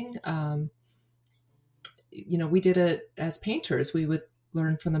learning. We did it as painters. We would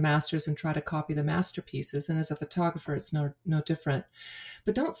learn from the masters and try to copy the masterpieces. And as a photographer, it's no different.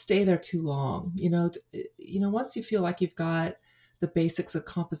 But don't stay there too long. Once you feel like you've got the basics of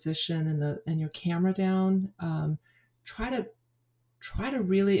composition and your camera down, try to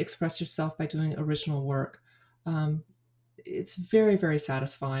really express yourself by doing original work. It's very, very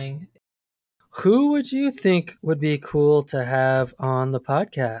satisfying. Who would you think would be cool to have on the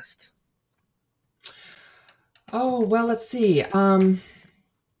podcast? Oh, well, let's see. I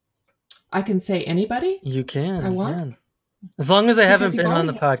can say anybody. You can. I want. Can. As long as I haven't been on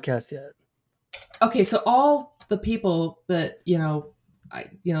the podcast yet. Okay, so all the people that,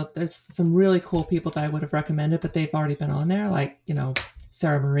 there's some really cool people that I would have recommended, but they've already been on there. Like,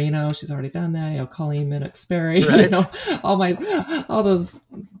 Sarah Marino, she's already done that. Colleen Minnick-Sperry, right. all those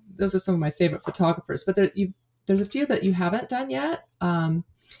are some of my favorite photographers. But there's a few that you haven't done yet.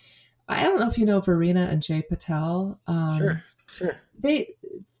 I don't know if you know Verena and Jay Patel. Sure. They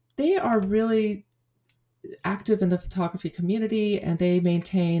are really active in the photography community, and they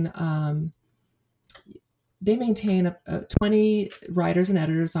maintain 20 writers and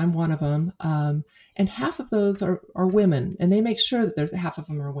editors. I'm one of them. And half of those are women, and they make sure that there's half of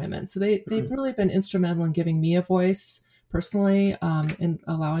them are women. So they've really been instrumental in giving me a voice personally, and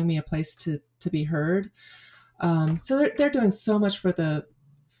allowing me a place to be heard. So they're doing so much for the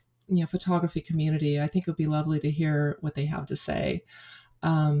photography community. I think it would be lovely to hear what they have to say.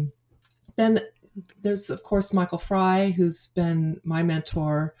 Then there's, of course, Michael Fry, who's been my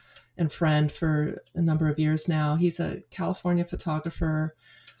mentor and friend for a number of years now. He's a California photographer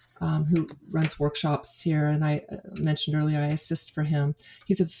who runs workshops here. And I mentioned earlier, I assist for him.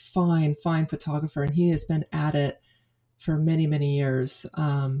 He's a fine, fine photographer, and he has been at it for many, many years.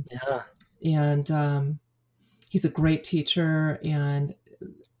 And he's a great teacher and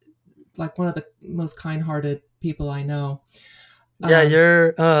like one of the most kind-hearted people I know. Yeah,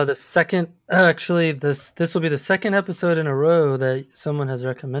 you're the second. Actually, this will be the second episode in a row that someone has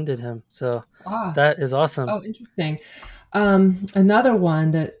recommended him. So that is awesome. Oh, interesting. Another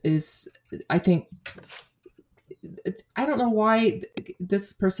one that is, I think, I don't know why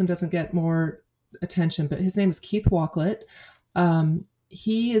this person doesn't get more attention, but his name is Keith Walklett.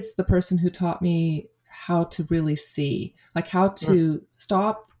 He is the person who taught me how to really see, like how to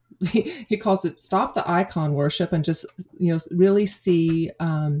stop. He calls it stop the icon worship and just, really see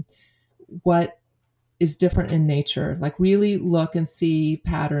what is different in nature, like really look and see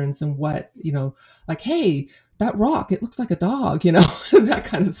patterns and what, like, hey, that rock, it looks like a dog, that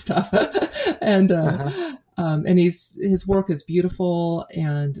kind of stuff. And, and his work is beautiful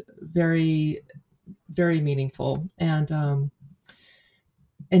and very, very meaningful. And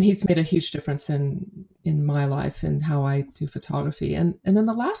he's made a huge difference in my life and how I do photography. And then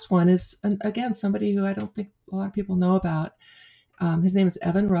the last one is, again, somebody who I don't think a lot of people know about. His name is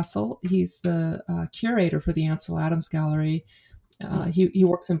Evan Russell. He's the curator for the Ansel Adams Gallery. He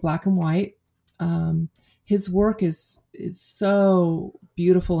works in black and white. His work is so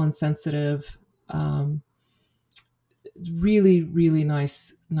beautiful and sensitive. Really, really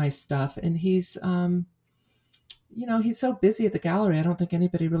nice stuff. And he's he's so busy at the gallery. I don't think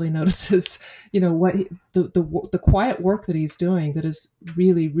anybody really notices, what the quiet work that he's doing that is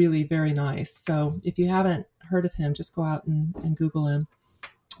really, really very nice. So if you haven't heard of him, just go out and Google him.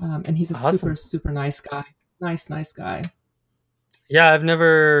 And he's a awesome. super, super nice guy. Nice guy. Yeah, I've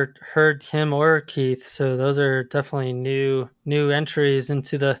never heard him or Keith. So those are definitely new entries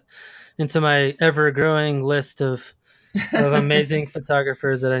into my ever growing list of amazing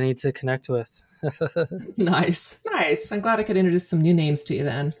photographers that I need to connect with. Nice. I'm glad I could introduce some new names to you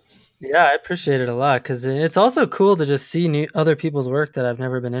then. Yeah, I appreciate it a lot because it's also cool to just see other people's work that I've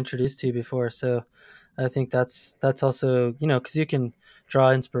never been introduced to before. So I think that's also, because you can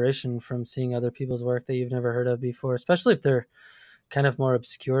draw inspiration from seeing other people's work that you've never heard of before, especially if they're kind of more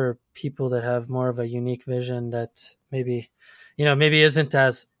obscure people that have more of a unique vision that maybe isn't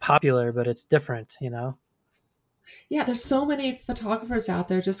as popular, but it's different, Yeah, there's so many photographers out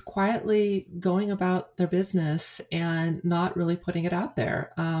there just quietly going about their business and not really putting it out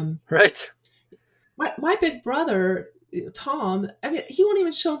there. Right. My big brother, Tom, I mean, he won't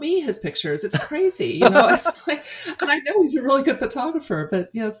even show me his pictures. It's crazy, It's like, and I know he's a really good photographer,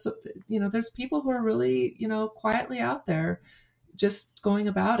 but there's people who are really, quietly out there, just going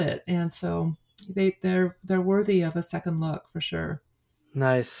about it, and so they're worthy of a second look for sure.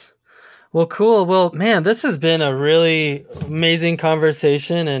 Nice. Well, cool. Well, man, this has been a really amazing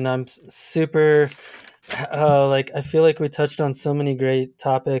conversation, and I'm super, I feel like we touched on so many great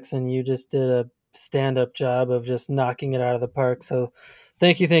topics, and you just did a stand-up job of just knocking it out of the park. So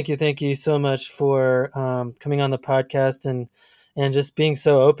thank you so much for coming on the podcast and and just being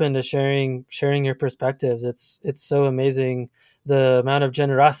so open to sharing your perspectives. It's so amazing the amount of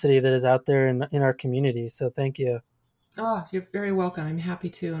generosity that is out there in our community. So thank you. Oh, you're very welcome. I'm happy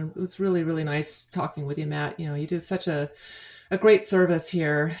to. And it was really, really nice talking with you, Matt. You do such a great service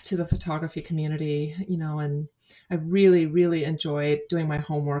here to the photography community, and I really, really enjoyed doing my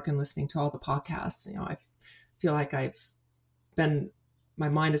homework and listening to all the podcasts. I feel like my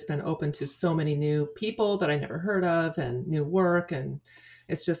mind has been open to so many new people that I never heard of and new work. And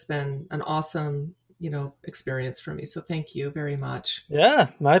it's just been an awesome, experience for me. So thank you very much. Yeah,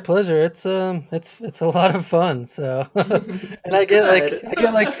 my pleasure. It's a lot of fun. So and I get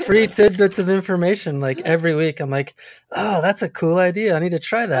like free tidbits of information like every week. I'm like, oh, that's a cool idea. I need to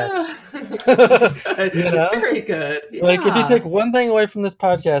try that. Very good. Yeah. Like if you take one thing away from this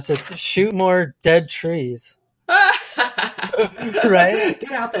podcast, it's shoot more dead trees. Right?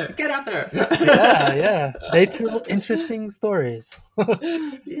 Get out there. Yeah. They tell interesting stories.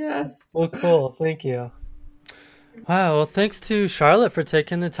 Yes. Well, cool. Thank you. Wow. Well, thanks to Charlotte for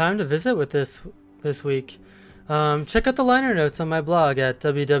taking the time to visit with this week. Check out the liner notes on my blog at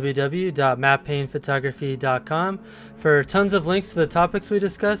www.mattpaynephotography.com for tons of links to the topics we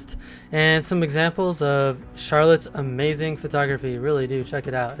discussed and some examples of Charlotte's amazing photography. Really do check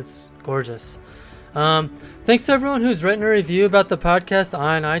it out. It's gorgeous. Thanks to everyone who's written a review about the podcast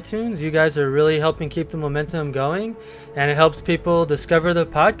on iTunes. You guys are really helping keep the momentum going, and it helps people discover the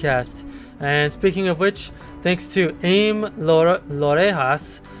podcast. And speaking of which, thanks to AIM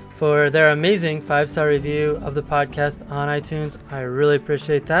Lorejas for their amazing 5-star review of the podcast on iTunes. I really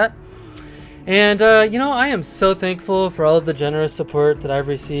appreciate that. And, I am so thankful for all of the generous support that I've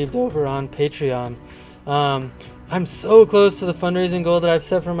received over on Patreon. I'm so close to the fundraising goal that I've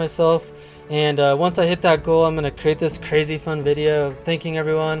set for myself. And once I hit that goal, I'm going to create this crazy fun video thanking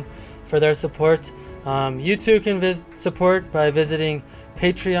everyone for their support. You too can support by visiting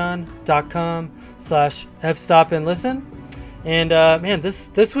patreon.com/fstopandlisten. And man,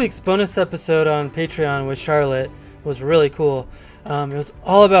 this week's bonus episode on Patreon with Charlotte was really cool. It was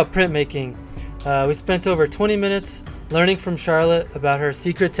all about printmaking. We spent over 20 minutes learning from Charlotte about her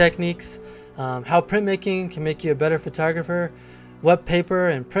secret techniques, how printmaking can make you a better photographer, what paper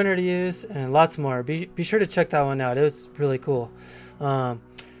and printer to use, and lots more. Be sure to check that one out. It was really cool.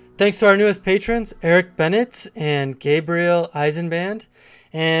 Thanks to our newest patrons, Eric Bennett and Gabriel Eisenband.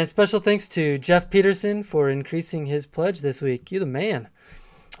 And special thanks to Jeff Peterson for increasing his pledge this week. You're the man.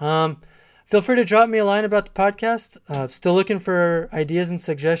 Feel free to drop me a line about the podcast. Still looking for ideas and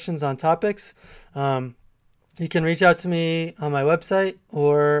suggestions on topics. You can reach out to me on my website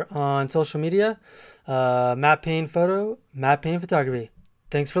or on social media. Matt Payne Photography.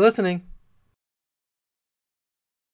 Thanks for listening.